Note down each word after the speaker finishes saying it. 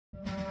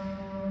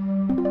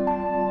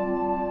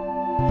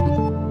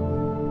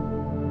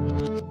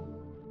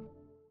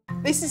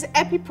This is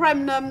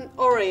Epipremnum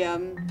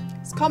aureum.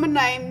 Its common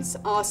names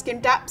are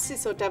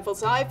Scindapsus or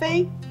devil's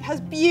ivy. It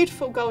has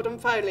beautiful golden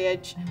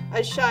foliage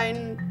as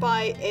shown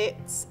by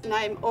its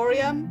name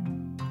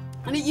Aureum,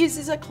 and it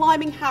uses a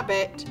climbing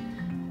habit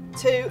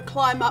to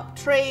climb up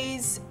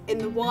trees in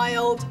the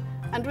wild,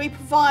 and we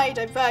provide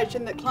a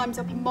version that climbs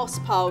up a moss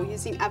pole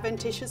using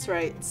adventitious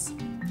roots.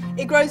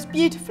 It grows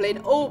beautifully in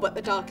all but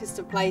the darkest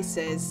of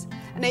places,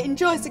 and it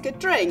enjoys a good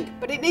drink,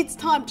 but it needs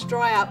time to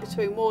dry out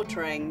between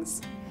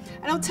waterings.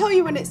 And I'll tell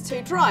you when it's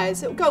too dry,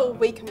 as it'll go all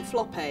weak and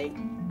floppy.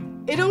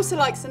 It also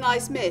likes a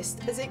nice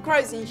mist as it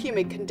grows in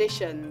humid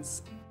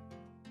conditions.